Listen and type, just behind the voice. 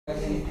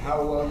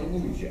how well you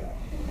knew Jack.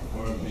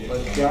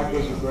 But Jack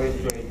was a great,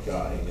 great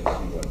guy, yes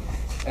he was.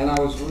 And I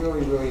was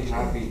really, really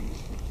happy.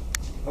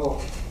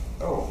 Oh,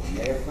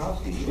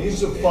 Mayakovsky. He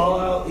used to fall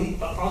out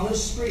on the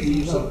street. He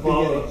used to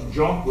fall out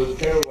drunk with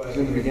heroin.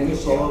 In the beginning,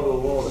 all over the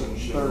walls and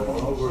shit.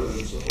 Over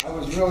I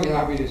was really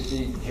happy to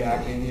see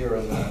Jack in here,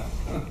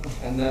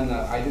 and then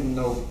I didn't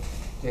know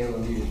Taylor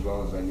Mead as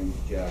well as I knew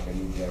Jack. I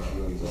knew Jack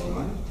really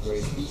well.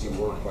 Great to see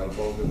work by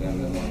both of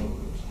them. And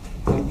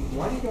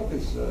why do you got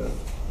this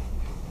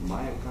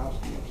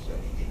Mayakovsky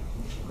obsession?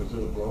 Because of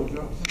the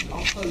blowjob?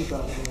 I'll tell you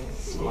about it.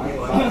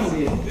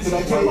 Mayakovsky. Did I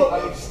tell you?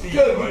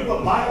 Good. You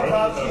put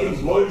Mayakovsky and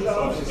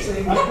blowjobs the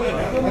same way. I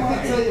can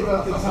tell you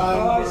about the time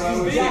where I was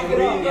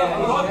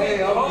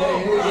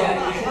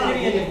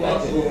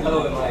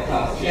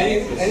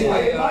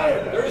Anyway,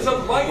 there's a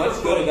microphone. What's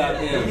good about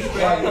him?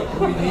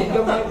 We need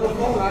the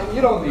microphone.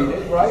 You don't need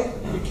it, right?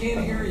 We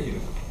can't hear you.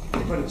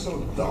 But it's so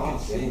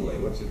dark anyway.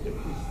 What's the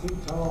difference? It's too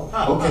tall.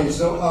 Okay,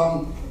 so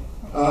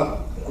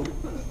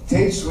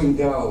Tate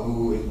Swindell,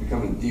 who has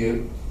become a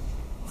dear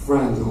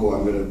friend, who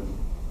I'm going to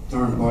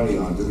turn buddy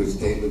on to, because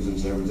Tate lives in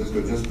San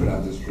Francisco, just put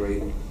out this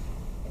great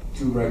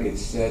 2-record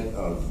set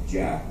of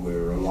Jack,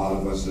 where a lot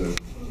of us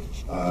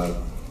are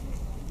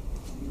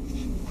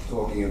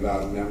talking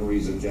about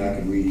memories of Jack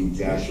and reading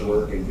Jack's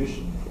work and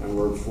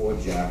work for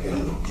Jack,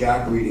 and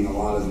Jack reading a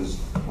lot of his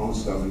own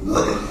stuff,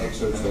 including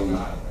excerpts from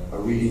a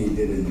reading he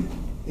did in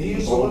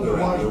Boulder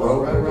at the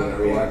Rover,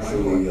 where he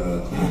actually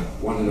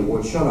won an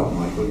award. Shut up,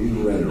 Michael, you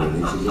read it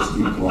already, so just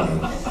keep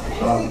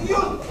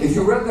quiet. If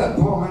you read that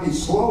poem any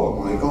slower,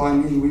 Michael, I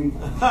mean, we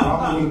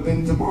probably would have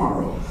been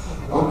tomorrow.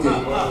 Okay.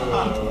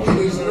 It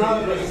is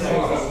not.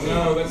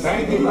 No, that's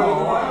thank you.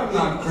 No, I'm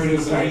not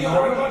criticizing.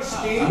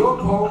 Your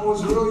poem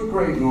was really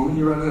great, Norman.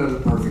 You read it at a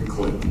perfect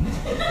clip.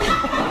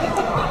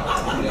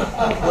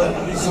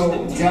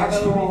 So Jack's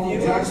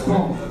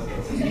poem.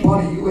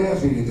 Buddy, you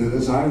asked me to do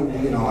this.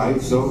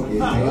 So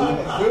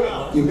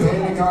you pay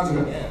the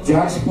consequence.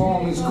 Jack's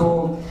poem is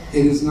called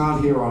 "It Is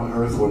Not Here on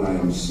Earth What I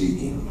Am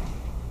Seeking."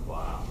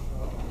 Wow.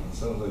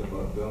 Sounds like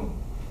Bob Dylan.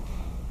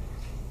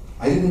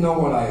 I didn't know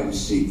what I am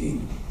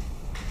seeking.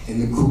 In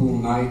the cool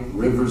night,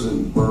 rivers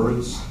and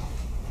birds,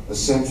 a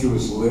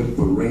sensuous lip,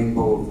 a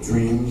rainbow of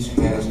dreams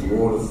past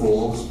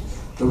waterfalls.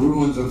 The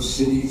ruins of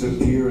cities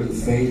appear and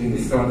fade in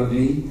front of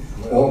me.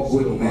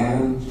 Awkward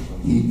man,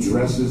 he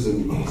dresses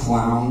in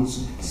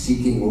clowns,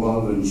 seeking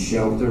love and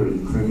shelter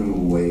in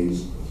criminal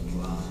ways.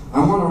 I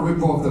want to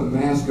rip off the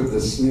mask of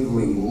the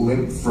sniveling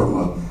lip from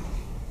a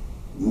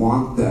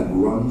want that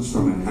runs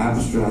from an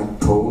abstract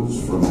pose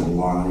from a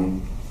lie.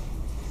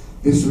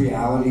 This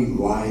reality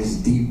lies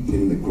deep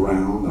in the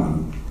ground,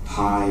 on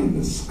high in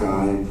the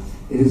sky.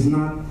 It is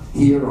not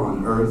here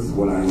on earth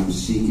what I am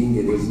seeking.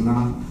 It is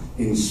not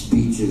in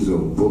speeches or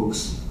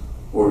books,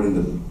 or in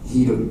the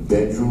heat of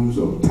bedrooms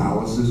or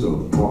palaces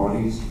or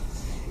parties.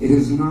 It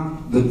is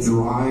not the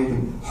dried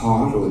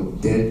heart or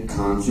dead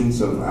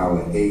conscience of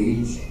our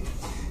age.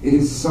 It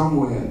is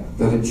somewhere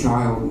that a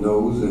child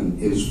knows and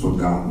is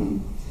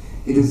forgotten.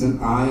 It is an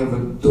eye of a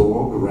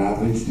dog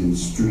ravaged in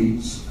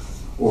streets,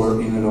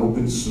 or in an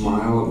open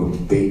smile of a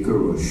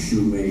baker or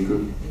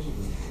shoemaker.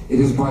 It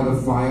is by the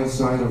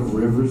fireside of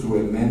rivers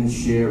where men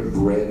share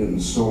bread and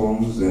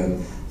songs that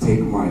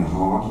take my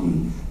heart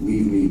and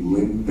leave me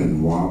limp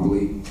and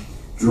wobbly,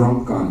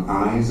 drunk on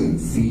eyes and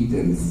feet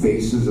and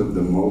faces of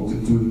the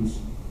multitudes.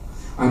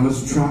 I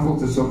must travel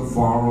to some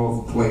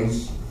far-off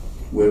place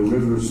where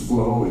rivers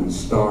flow and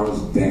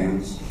stars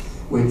dance,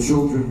 where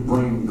children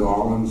bring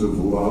garlands of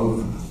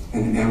love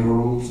and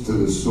emeralds to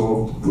the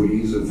soft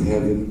breeze of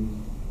heaven,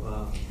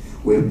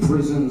 where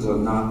prisons are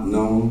not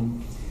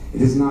known.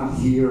 It is not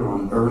here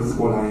on earth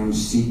what I am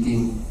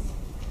seeking,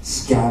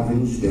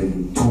 scavenged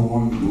and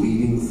torn,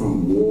 bleeding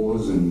from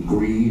wars and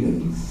greed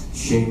and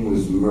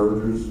shameless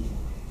murders.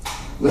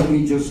 Let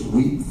me just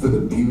weep for the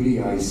beauty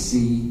I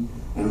see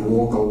and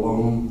walk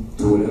alone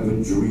to whatever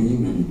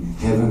dream and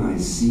heaven I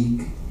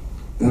seek.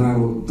 Then I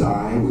will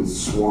die with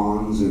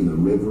swans in the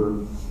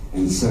river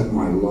and send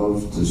my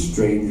love to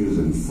strangers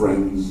and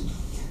friends.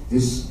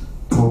 This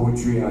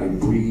poetry I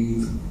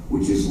breathe,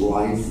 which is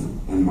life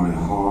and my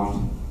heart,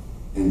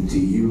 and to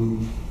you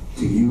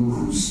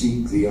who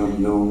seek the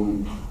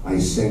unknown, I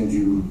send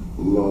you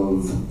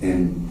love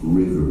and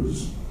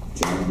rivers.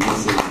 Jack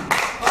Micheline.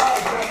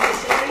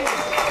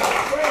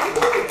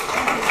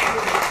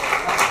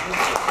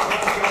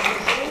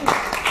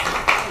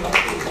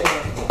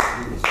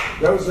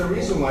 That was the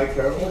reason why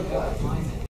Carol